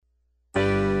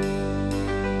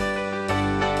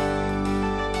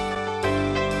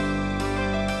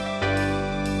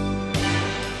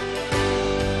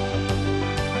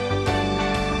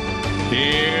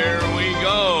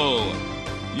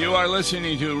You are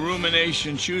listening to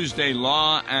Rumination Tuesday,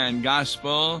 Law and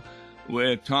Gospel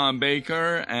with Tom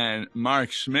Baker and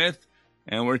Mark Smith,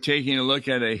 and we're taking a look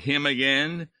at a hymn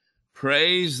again,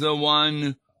 Praise the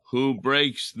One Who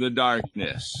Breaks the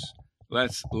Darkness.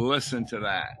 Let's listen to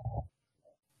that.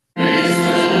 Praise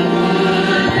the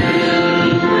one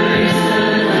who breaks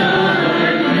the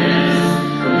darkness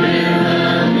with a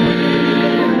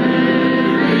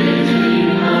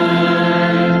liberating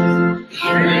light.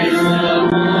 Praise the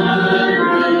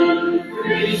one who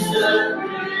breaks the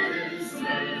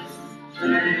prisoners,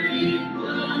 turning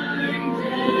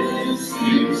blindness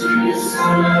into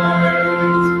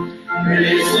sight.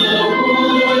 Praise the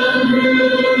one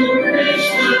who breaks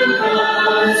the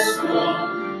gospel,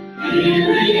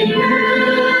 healing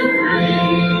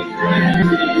every friend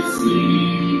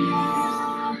disease.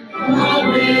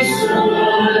 Always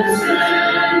souls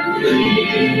and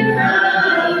fleeing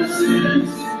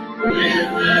thousands with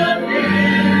the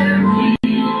very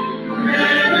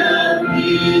bread of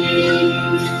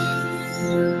peace.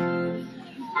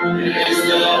 Praise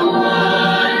the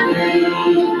one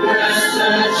who blessed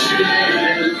the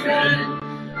children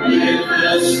with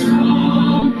a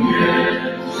strong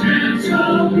and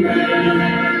gentle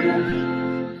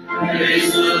word.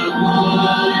 Praise the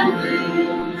one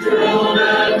who drove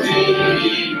out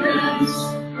demons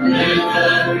with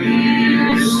a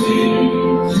piercing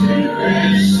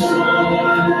two-edged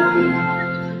sword.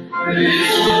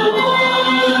 Praise the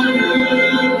one who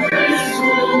breaks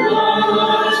the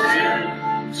water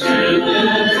to the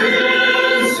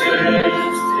desert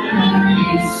and he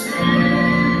said,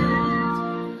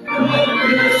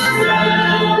 Godless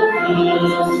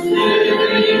welcomes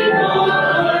living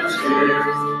water,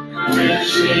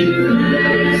 quenching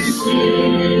thirst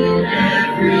in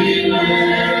every land.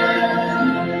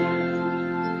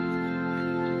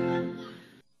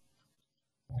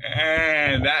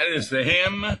 And that is the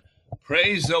hymn,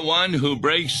 Praise the One Who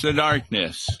Breaks the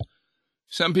Darkness.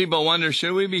 Some people wonder,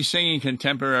 should we be singing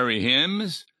contemporary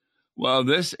hymns? Well,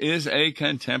 this is a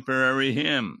contemporary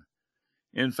hymn.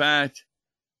 In fact,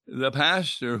 the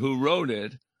pastor who wrote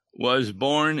it was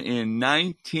born in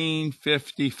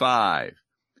 1955.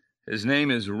 His name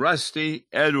is Rusty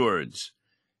Edwards.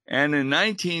 And in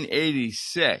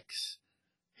 1986,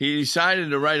 he decided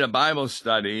to write a Bible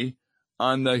study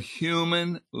on the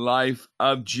human life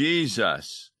of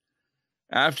Jesus.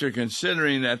 After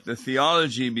considering that the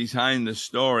theology behind the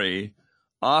story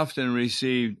often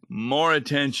received more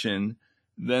attention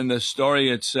than the story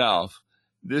itself,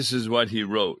 this is what he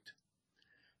wrote.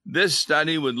 This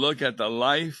study would look at the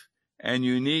life and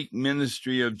unique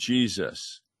ministry of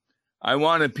Jesus. I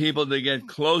wanted people to get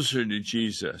closer to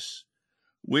Jesus.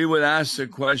 We would ask the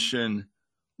question,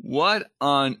 what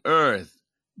on earth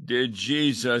did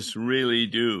Jesus really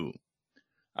do?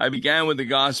 I began with the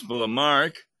Gospel of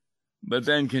Mark, but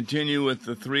then continue with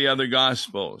the three other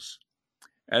Gospels.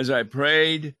 As I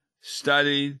prayed,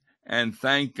 studied, and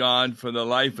thanked God for the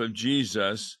life of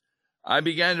Jesus, I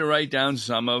began to write down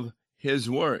some of his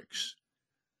works.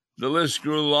 The list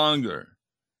grew longer.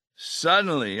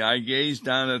 Suddenly, I gazed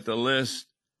down at the list,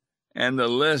 and the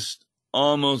list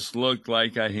almost looked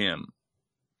like a hymn.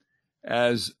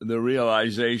 As the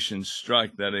realization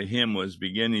struck that a hymn was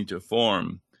beginning to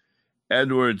form,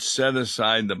 Edwards set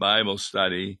aside the Bible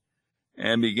study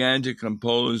and began to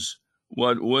compose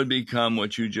what would become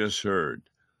what you just heard.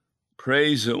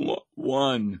 Praise the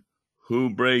one who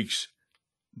breaks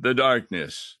the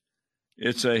darkness.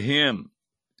 It's a hymn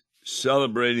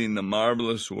celebrating the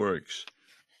marvelous works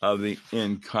of the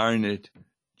incarnate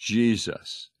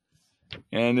Jesus.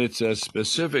 And it's a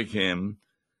specific hymn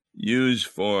used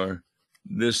for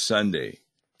this Sunday,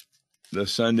 the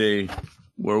Sunday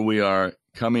where we are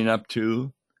coming up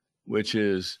to, which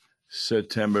is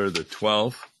September the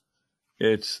 12th.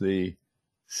 It's the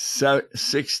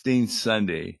 16th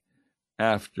Sunday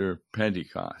after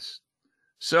Pentecost.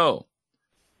 So,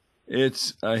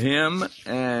 it's a hymn,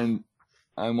 and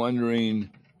I'm wondering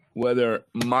whether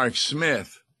Mark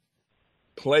Smith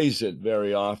plays it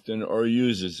very often or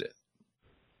uses it.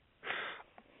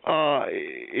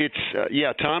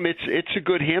 Tom, it's a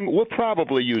good hymn. We'll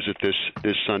probably use it this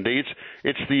Sunday.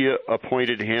 It's the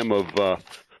appointed hymn of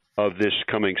this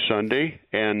coming Sunday,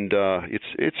 and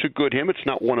it's a good hymn. It's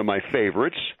not one of my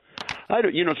favorites.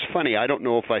 It's funny. I don't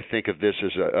know if I think of this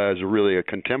as really a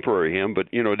contemporary hymn, but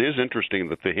it is interesting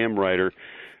that the hymn writer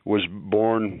was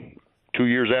born 2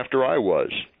 years after I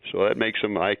was, so that makes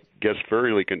him, I guess,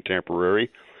 fairly contemporary.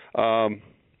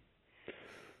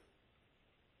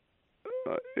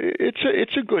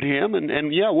 It's a good hymn,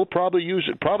 and yeah, we'll probably use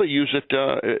it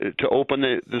to open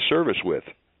the service with.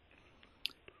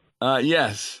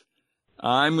 Yes,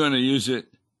 I'm going to use it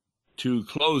to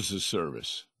close the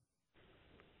service,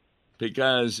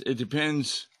 because it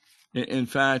depends. In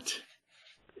fact,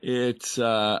 it's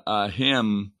a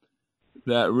hymn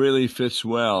that really fits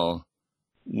well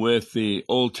with the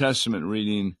Old Testament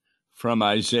reading from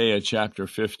Isaiah chapter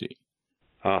 50.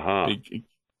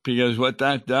 Because what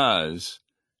that does,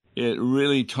 it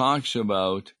really talks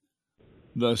about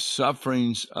the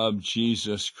sufferings of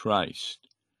Jesus Christ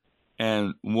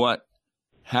and what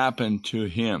happened to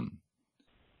him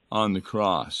on the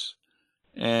cross.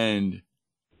 And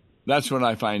that's what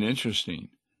I find interesting.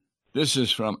 This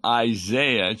is from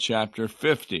Isaiah chapter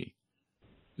 50.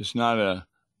 It's not a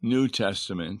New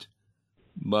Testament,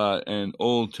 but an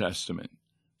Old Testament.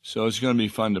 So it's going to be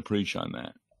fun to preach on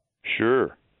that.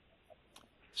 Sure.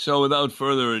 So without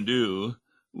further ado,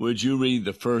 would you read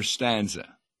the first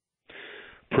stanza?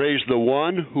 Praise the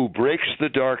one who breaks the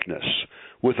darkness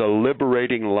with a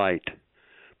liberating light.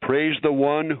 Praise the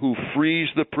one who frees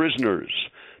the prisoners,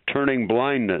 turning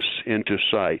blindness into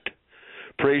sight.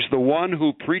 Praise the one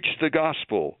who preached the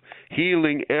gospel,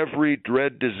 healing every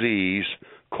dread disease,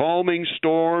 calming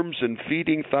storms and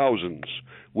feeding thousands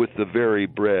with the very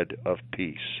bread of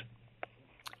peace.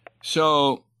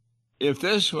 So, if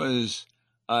this was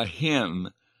a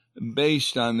hymn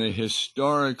based on the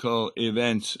historical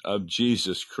events of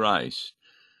Jesus Christ,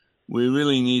 we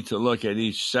really need to look at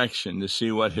each section to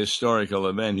see what historical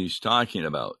event he's talking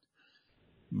about.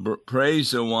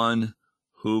 Praise the one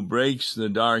who breaks the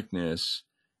darkness,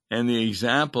 and the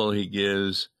example he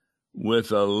gives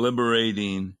with a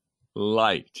liberating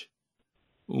light.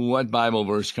 What Bible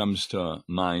verse comes to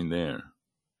mind there?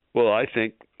 Well, I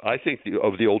think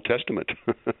of the Old Testament.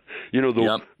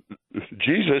 Yep.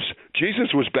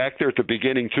 Jesus was back there at the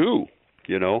beginning too.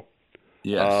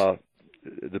 Yes.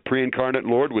 The pre-incarnate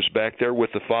Lord was back there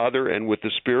with the Father and with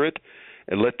the Spirit,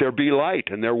 and let there be light,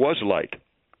 and there was light.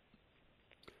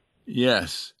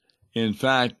 Yes. In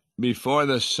fact, before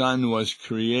the sun was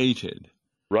created,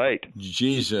 right,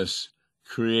 Jesus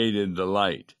created the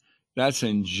light. That's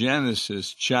in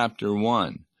Genesis chapter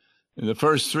 1. And the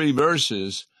first 3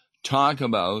 verses talk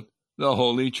about the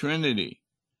Holy Trinity.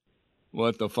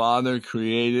 What the Father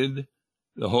created,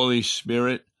 the Holy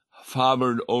Spirit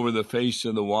hovered over the face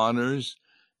of the waters,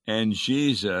 and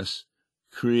Jesus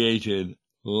created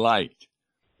light.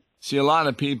 See, a lot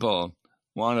of people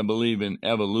want to believe in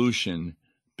evolution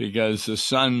because the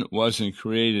sun wasn't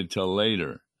created till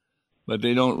later, but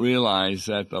they don't realize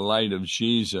that the light of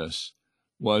Jesus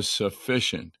was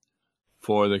sufficient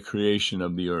for the creation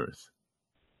of the earth.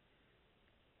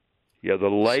 Yeah, the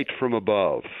light from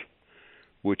above,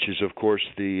 which is, of course,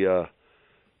 the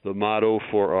motto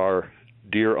for our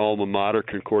dear alma mater,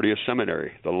 Concordia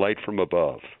Seminary, the light from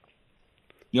above.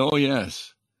 Oh,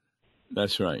 yes,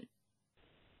 that's right.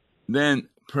 Then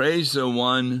praise the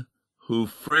one who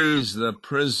frees the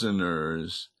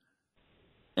prisoners,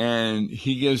 and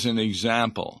he gives an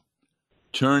example,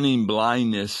 turning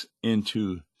blindness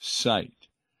into sight.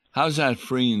 How's that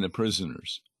freeing the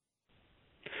prisoners?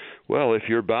 Well, if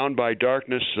you're bound by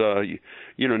darkness,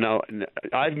 now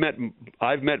I've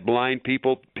met blind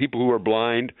people who are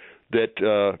blind that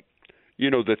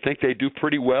that think they do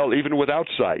pretty well even without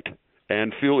sight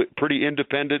and feel pretty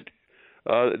independent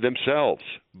themselves.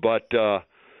 But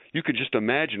you could just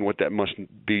imagine what that must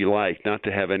be like not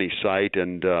to have any sight,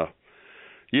 and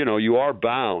you are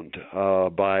bound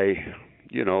by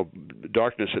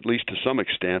darkness, at least to some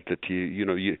extent, that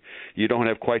you don't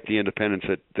have quite the independence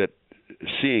that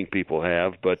seeing people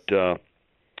have, but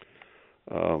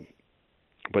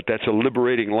that's a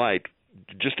liberating light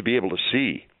just to be able to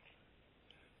see.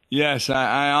 Yes,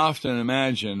 I often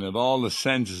imagine of all the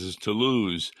senses to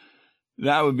lose,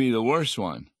 that would be the worst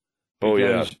one.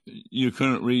 Because you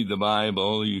couldn't read the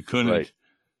Bible, you couldn't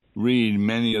read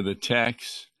many of the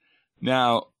texts.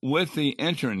 Now, with the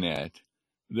internet,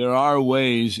 there are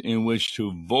ways in which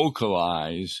to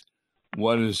vocalize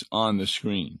what is on the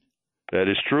screen. That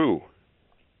is true.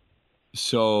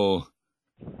 So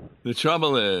the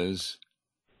trouble is,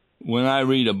 when I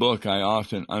read a book, I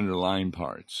often underline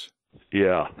parts.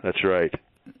 Yeah, that's right.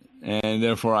 And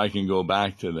therefore I can go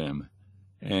back to them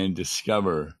and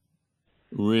discover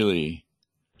really.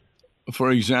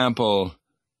 For example,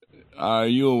 are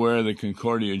you aware the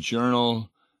Concordia Journal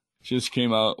just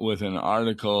came out with an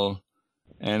article,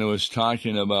 and it was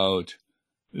talking about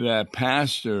that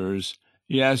pastors,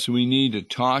 yes, we need to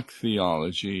talk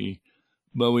theology,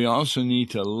 but we also need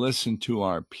to listen to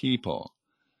our people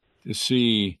to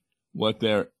see what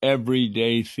their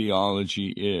everyday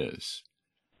theology is.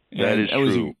 That is true.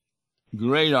 Was a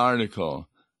great article.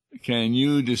 Can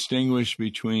you distinguish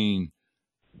between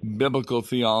biblical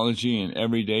theology and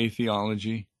everyday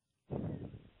theology?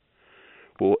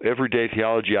 Well, everyday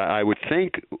theology, I would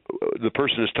think the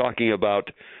person is talking about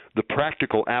the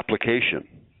practical application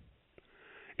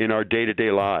in our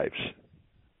day-to-day lives.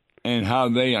 And how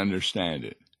they understand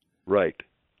it. Right.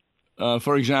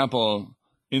 For example,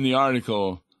 in the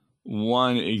article,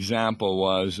 one example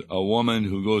was a woman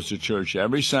who goes to church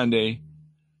every Sunday,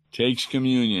 takes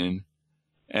communion,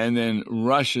 and then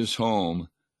rushes home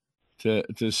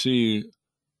to see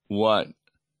what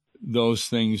those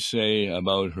things say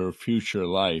about her future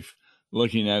life,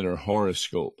 looking at her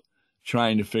horoscope,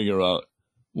 trying to figure out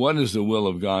what is the will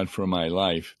of God for my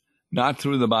life, not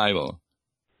through the Bible,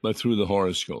 but through the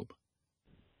horoscope.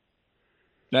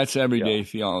 That's everyday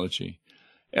theology.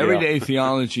 Everyday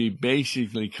theology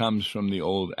basically comes from the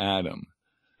old Adam.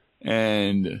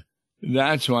 And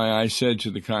that's why I said to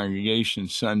the congregation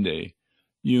Sunday,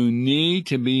 you need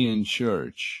to be in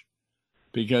church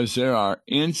because there are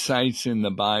insights in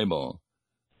the Bible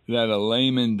that a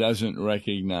layman doesn't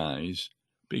recognize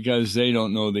because they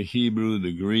don't know the Hebrew,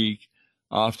 the Greek,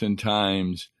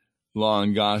 oftentimes law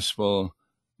and gospel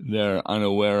they're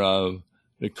unaware of,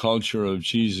 the culture of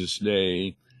Jesus'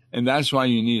 day. And that's why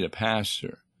you need a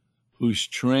pastor who's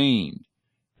trained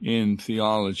in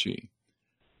theology.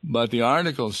 But the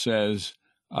article says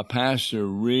a pastor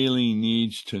really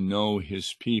needs to know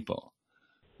his people.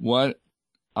 What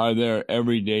are their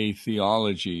everyday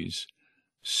theologies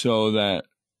so that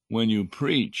when you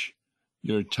preach,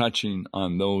 you're touching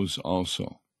on those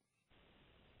also?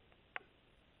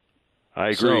 I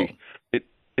agree.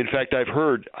 In fact, I've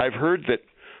heard that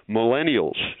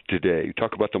millennials today, you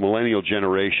talk about the millennial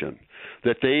generation,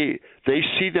 that they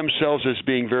see themselves as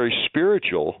being very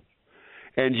spiritual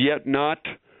and yet not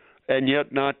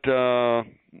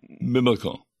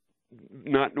biblical.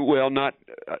 Not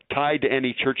tied to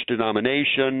any church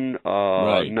denomination,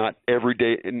 right. not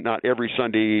every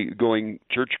Sunday going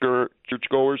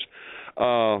churchgoers.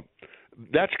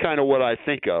 That's kind of what I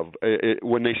think of.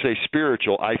 When they say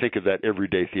spiritual, I think of that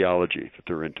everyday theology that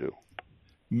they're into.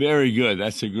 Very good.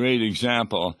 That's a great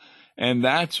example. And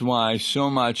that's why so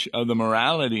much of the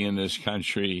morality in this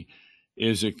country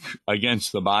is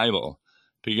against the Bible,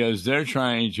 because they're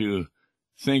trying to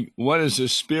think, what is the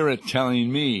Spirit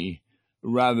telling me,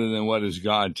 rather than what is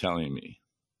God telling me?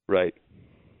 Right.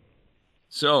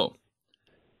 So,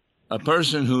 a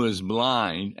person who is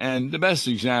blind, and the best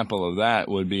example of that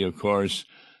would be, of course,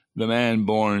 the man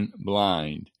born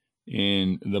blind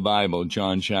in the Bible,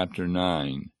 John chapter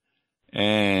 9.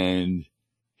 And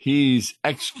he's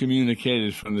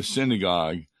excommunicated from the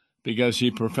synagogue because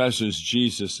he professes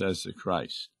Jesus as the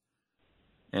Christ.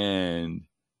 And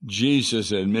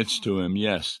Jesus admits to him,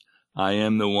 yes, I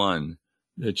am the one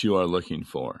that you are looking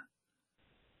for.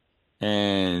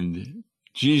 And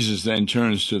Jesus then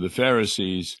turns to the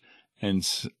Pharisees and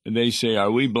they say,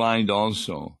 are we blind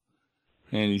also?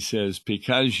 And he says,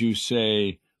 because you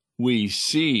say we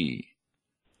see,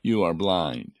 you are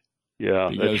blind. Yeah,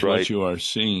 because that's right. What you are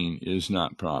seeing is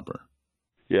not proper.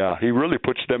 Yeah, he really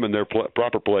puts them in their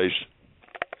proper place.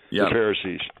 Yep. The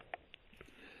Pharisees.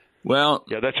 Well,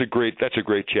 yeah, that's a great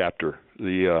chapter.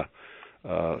 The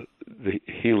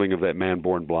healing of that man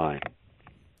born blind.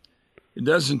 It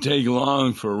doesn't take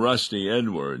long for Rusty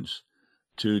Edwards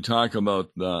to talk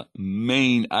about the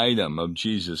main item of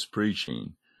Jesus'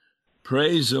 preaching.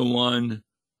 Praise the one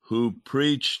who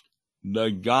preached the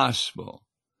gospel.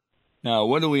 Now,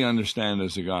 what do we understand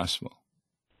as the gospel?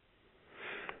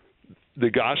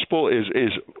 The gospel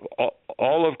is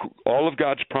all of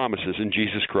God's promises in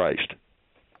Jesus Christ.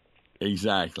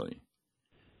 Exactly.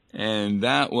 And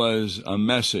that was a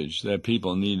message that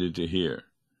people needed to hear.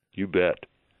 You bet.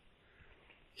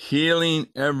 Healing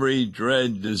every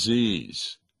dread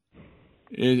disease.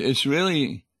 It's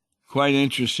really quite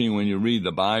interesting when you read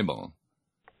the Bible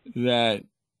that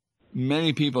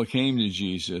many people came to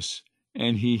Jesus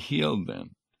and he healed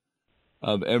them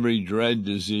of every dread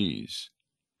disease.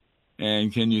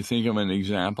 And can you think of an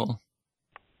example?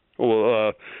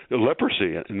 Well,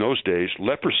 leprosy in those days,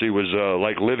 leprosy was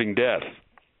like living death.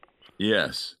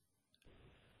 Yes.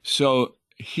 So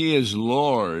he is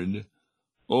Lord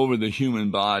over the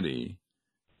human body.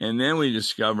 And then we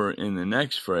discover in the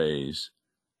next phrase,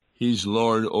 he's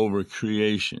Lord over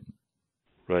creation.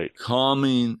 Right.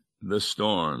 Calming the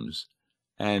storms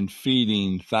and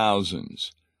feeding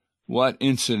thousands. What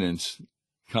incidents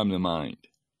come to mind?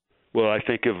 Well, I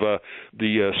think of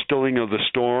the stilling of the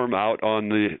storm out on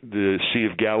the Sea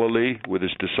of Galilee with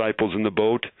his disciples in the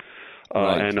boat,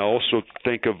 right. And I also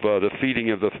think of the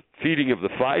feeding of the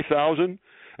 5,000,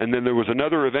 and then there was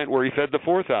another event where he fed the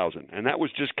 4,000, and that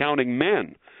was just counting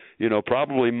men. You know,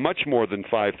 probably much more than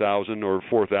 5,000 or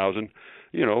 4,000.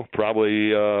 You know,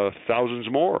 probably thousands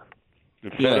more.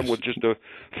 and fed them with just a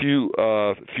few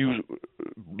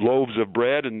loaves of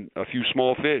bread and a few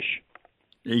small fish.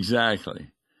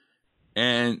 Exactly.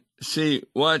 And see,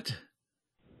 what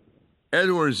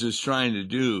Edwards is trying to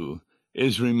do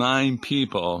is remind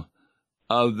people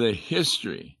of the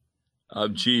history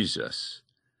of Jesus.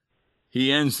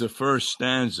 He ends the first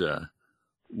stanza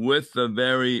with the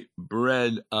very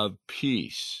bread of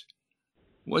peace.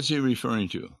 What's he referring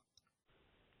to?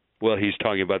 Well, he's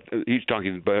talking about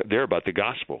there about the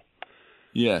gospel.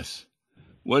 Yes.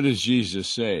 What does Jesus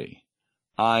say?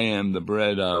 I am the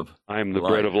bread of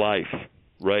bread of life.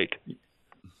 Right.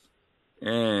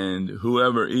 And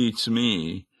whoever eats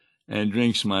me and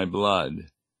drinks my blood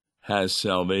has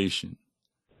salvation.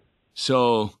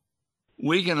 So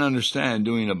we can understand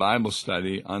doing a Bible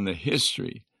study on the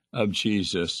history of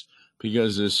Jesus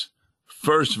because this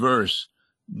first verse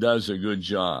does a good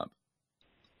job.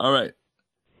 All right.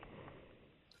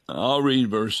 I'll read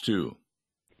verse 2.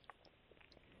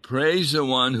 Praise the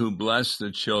one who blessed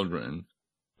the children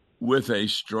with a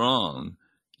strong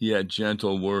yet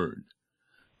gentle word.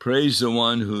 Praise the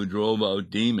one who drove out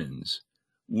demons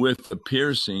with the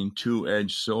piercing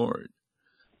two-edged sword.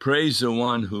 Praise the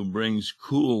one who brings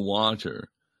cool water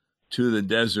to the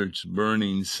desert's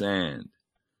burning sand.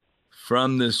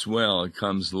 From this well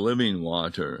comes living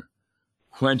water,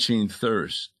 quenching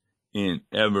thirst in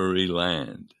every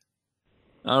land.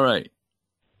 All right.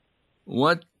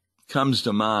 What comes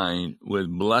to mind with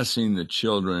blessing the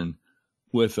children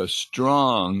with a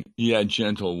strong yet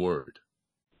gentle word?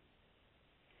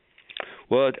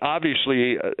 Well, it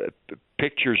obviously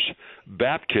pictures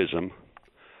baptism,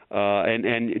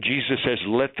 and Jesus says,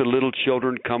 "Let the little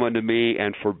children come unto me,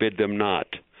 and forbid them not."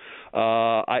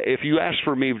 If you ask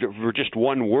for me for just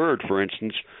one word, for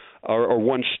instance, or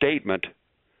one statement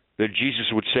that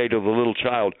Jesus would say to the little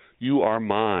child, "You are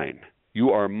mine.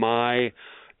 You are my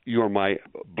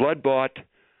blood-bought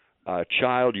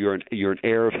child. You're an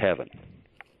heir of heaven."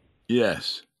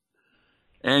 Yes.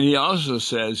 And he also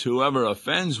says, whoever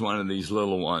offends one of these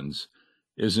little ones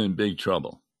is in big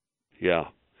trouble. Yeah.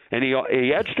 And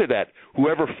he adds to that,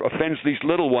 whoever offends these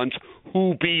little ones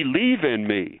who believe in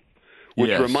me,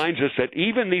 which reminds us that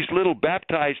even these little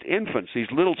baptized infants, these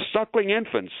little suckling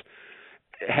infants,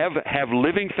 have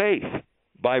living faith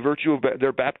by virtue of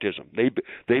their baptism.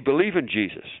 They believe in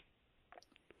Jesus.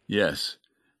 Yes.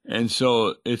 And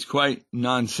so it's quite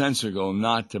nonsensical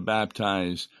not to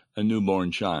baptize a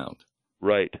newborn child.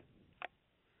 Right.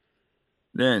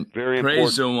 Then, very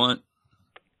praise important. the one.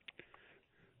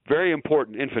 Very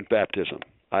important, infant baptism.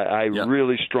 I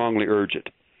really strongly urge it.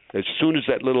 As soon as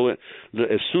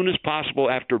possible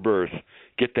after birth,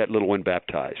 get that little one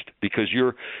baptized, because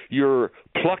you're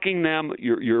plucking them.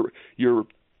 You're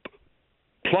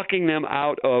plucking them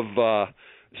out of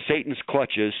Satan's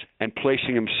clutches and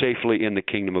placing them safely in the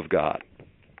kingdom of God.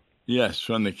 Yes,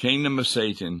 from the kingdom of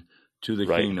Satan to the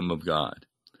kingdom of God.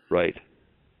 Right.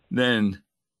 Then,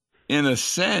 in a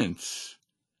sense,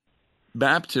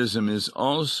 baptism is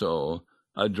also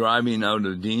a driving out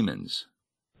of demons.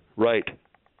 Right.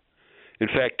 In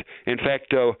fact,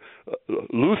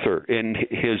 Luther, in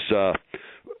his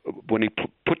when he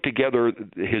put together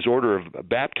his order of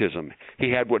baptism, he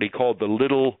had what he called the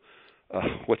little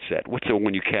what's that? What's it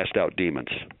when you cast out demons?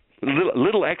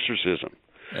 Little exorcism.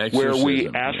 Where we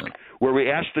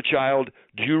ask the child,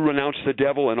 "Do you renounce the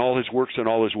devil and all his works and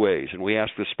all his ways?" And we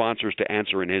ask the sponsors to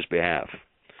answer in his behalf.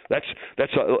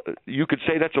 You could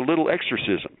say that's a little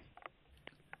exorcism.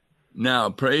 Now,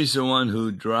 praise the one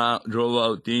who drove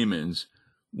out demons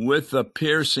with the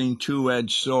piercing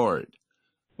two-edged sword.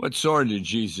 What sword did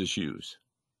Jesus use?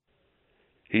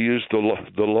 He used the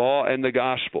law and the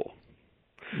gospel.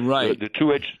 Right. The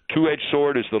two-edged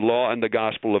sword is the law and the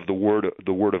gospel of the word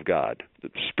of God. The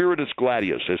Spiritus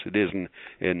Gladius, as it is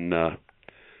in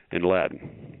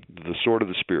Latin, the sword of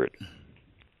the Spirit.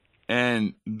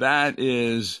 And that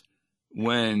is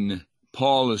when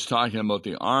Paul is talking about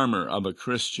the armor of a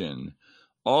Christian.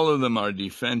 All of them are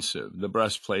defensive, the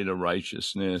breastplate of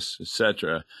righteousness,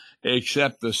 etc.,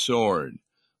 except the sword,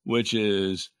 which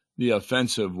is the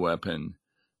offensive weapon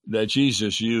that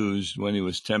Jesus used when he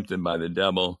was tempted by the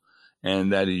devil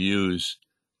and that he used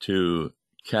to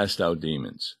cast out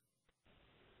demons.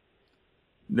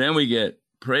 Then we get,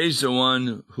 praise the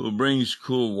one who brings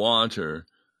cool water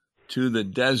to the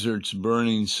desert's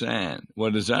burning sand.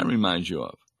 What does that remind you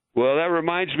of? Well, that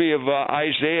reminds me of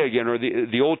Isaiah again, or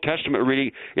the Old Testament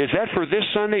reading. Is that for this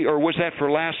Sunday, or was that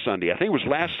for last Sunday? I think it was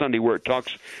last Sunday where it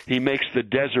talks, he makes the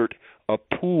desert a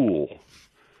pool.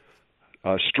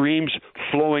 Streams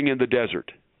flowing in the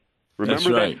desert. Remember That's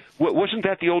right. that? Wasn't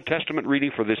that the Old Testament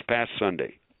reading for this past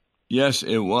Sunday? Yes,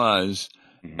 it was.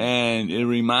 And it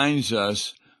reminds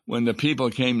us when the people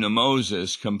came to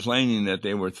Moses complaining that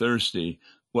they were thirsty,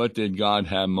 what did God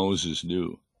have Moses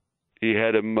do? He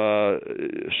had him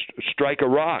strike a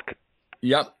rock.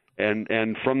 Yep.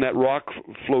 And from that rock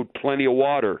flowed plenty of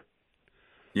water.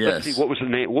 Yes. Let's see, what was the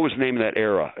name? What was the name of that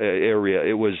area?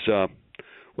 It was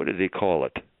what did they call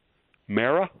it?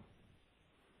 Mara?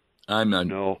 I'm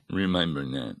not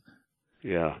remembering that.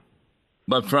 Yeah.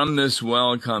 But from this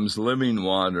well comes living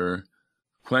water,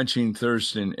 quenching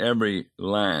thirst in every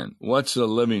land. What's the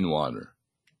living water?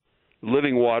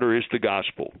 Living water is the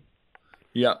gospel.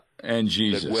 Yep, and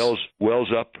Jesus. That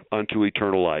wells up unto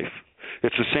eternal life.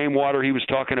 It's the same water he was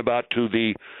talking about to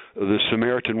the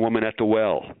Samaritan woman at the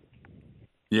well.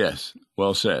 Yes,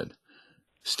 well said.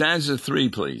 Stanza 3,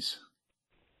 please.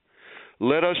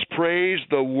 Let us praise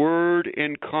the Word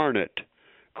incarnate,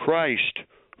 Christ,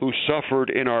 who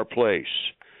suffered in our place.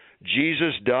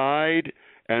 Jesus died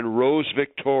and rose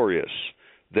victorious,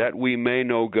 that we may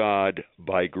know God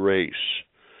by grace.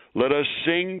 Let us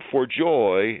sing for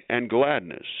joy and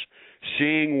gladness,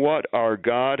 seeing what our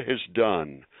God has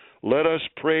done. Let us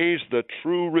praise the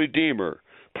true Redeemer,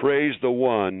 praise the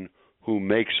one who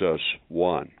makes us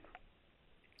one.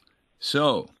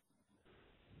 So,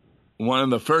 one of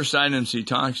the first items he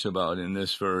talks about in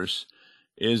this verse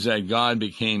is that God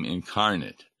became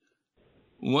incarnate.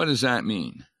 What does that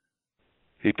mean?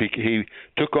 He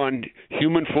took on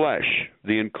human flesh.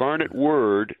 The incarnate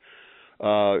Word,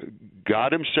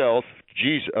 God Himself,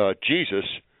 Jesus,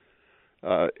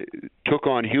 took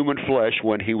on human flesh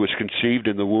when He was conceived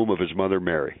in the womb of His mother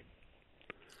Mary.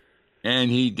 And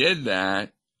He did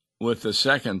that with the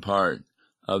second part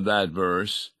of that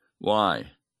verse.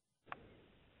 Why?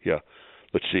 Yeah,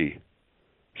 let's see.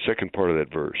 Second part of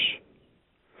that verse.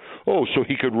 Oh, so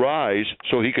He could rise,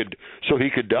 so He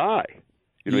could die.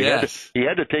 You know, yes. He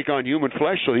had to take on human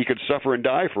flesh so He could suffer and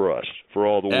die for us, for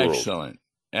all the world.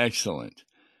 Excellent.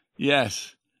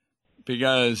 Yes,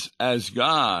 because as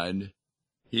God,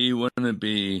 He wouldn't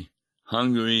be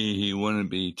hungry, He wouldn't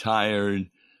be tired,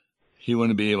 He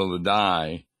wouldn't be able to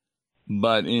die.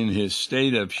 But in His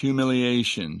state of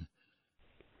humiliation,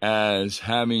 as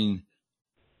having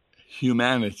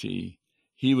humanity,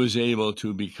 He was able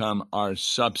to become our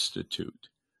substitute.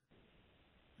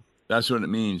 That's what it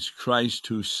means, Christ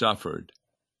who suffered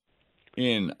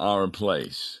in our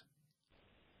place.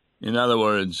 In other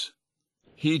words,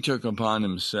 He took upon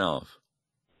Himself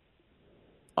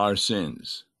our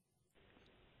sins.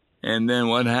 And then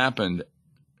what happened,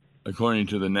 according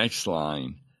to the next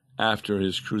line, after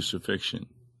His crucifixion?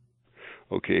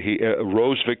 Okay, He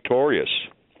rose victorious.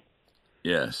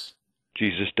 Yes.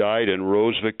 Jesus died and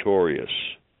rose victorious.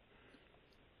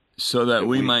 So that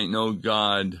we might know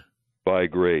God by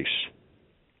grace.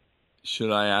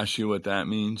 Should I ask you what that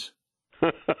means?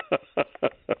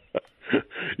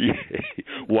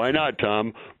 Why not,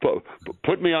 Tom?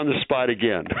 Put me on the spot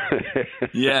again.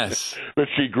 Yes.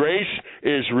 Let's see. Grace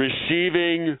is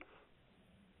receiving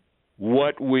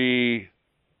what we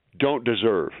don't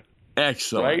deserve.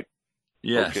 Excellent. Right?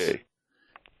 Yes. Okay.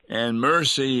 And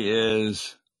mercy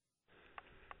is?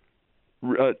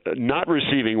 Not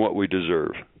receiving what we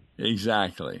deserve.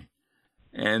 Exactly.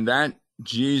 And that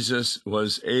Jesus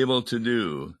was able to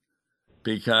do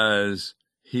because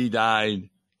He died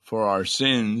for our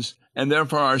sins, and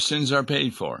therefore our sins are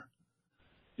paid for.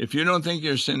 If you don't think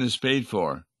your sin is paid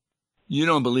for, you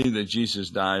don't believe that Jesus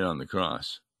died on the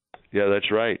cross. Yeah,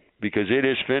 that's right, because it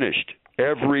is finished.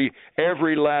 Every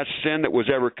last sin that was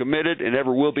ever committed and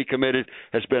ever will be committed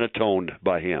has been atoned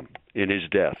by Him in His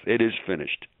death. It is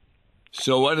finished.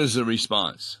 So what is the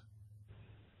response?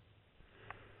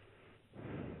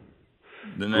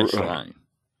 The next line.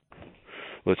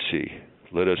 Let's see.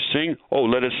 Let us sing. Oh,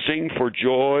 let us sing for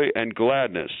joy and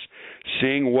gladness,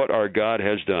 seeing what our God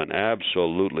has done.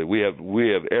 Absolutely. We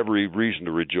have every reason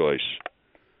to rejoice.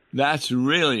 That's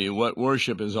really what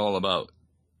worship is all about.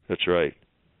 That's right.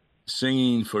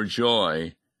 Singing for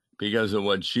joy because of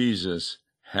what Jesus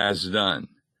has done.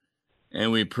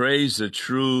 And we praise the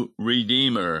true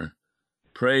Redeemer.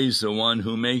 Praise the one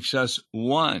who makes us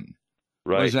one.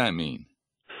 Right. What does that mean?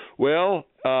 Well,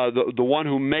 the one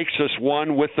who makes us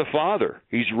one with the Father.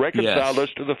 He's reconciled us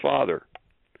to the Father.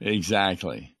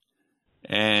 Exactly.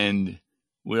 And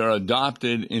we are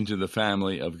adopted into the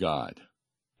family of God.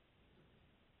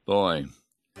 Boy,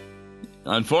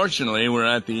 unfortunately, we're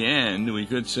at the end. We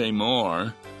could say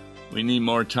more. We need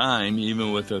more time,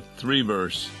 even with a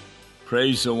 3-verse.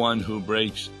 Praise the one who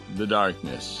breaks the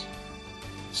darkness.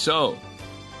 So,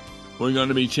 we're going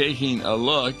to be taking a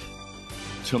look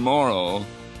tomorrow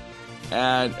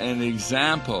at an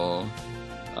example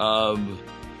of,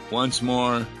 once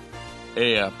more,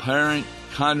 an apparent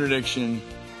contradiction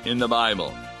in the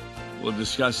Bible. We'll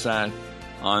discuss that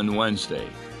on Wednesday.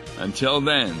 Until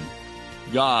then,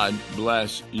 God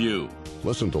bless you.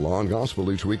 Listen to Law and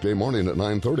Gospel each weekday morning at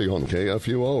 9:30 on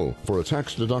KFUO. For a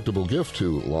tax-deductible gift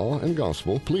to Law and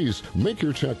Gospel, please make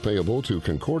your check payable to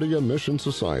Concordia Mission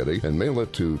Society and mail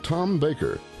it to Tom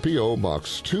Baker, P.O.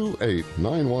 Box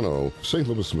 28910, St.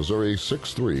 Louis, Missouri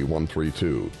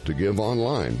 63132. To give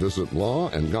online, visit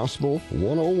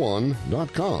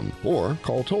lawandgospel101.com or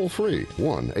call toll-free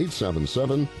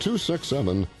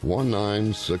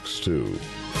 1-877-267-1962.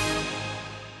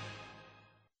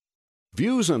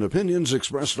 Views and opinions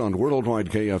expressed on Worldwide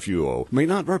KFUO may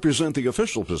not represent the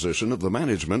official position of the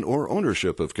management or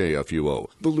ownership of KFUO,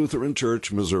 the Lutheran Church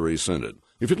Missouri Synod.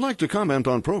 If you'd like to comment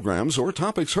on programs or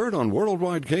topics heard on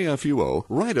Worldwide KFUO,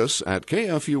 write us at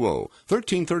KFUO,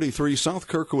 1333 South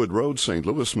Kirkwood Road, St.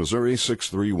 Louis, Missouri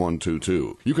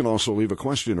 63122. You can also leave a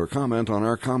question or comment on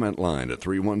our comment line at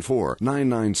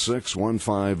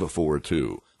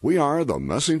 314-996-1542. We are the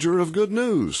messenger of good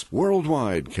news,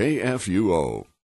 Worldwide KFUO.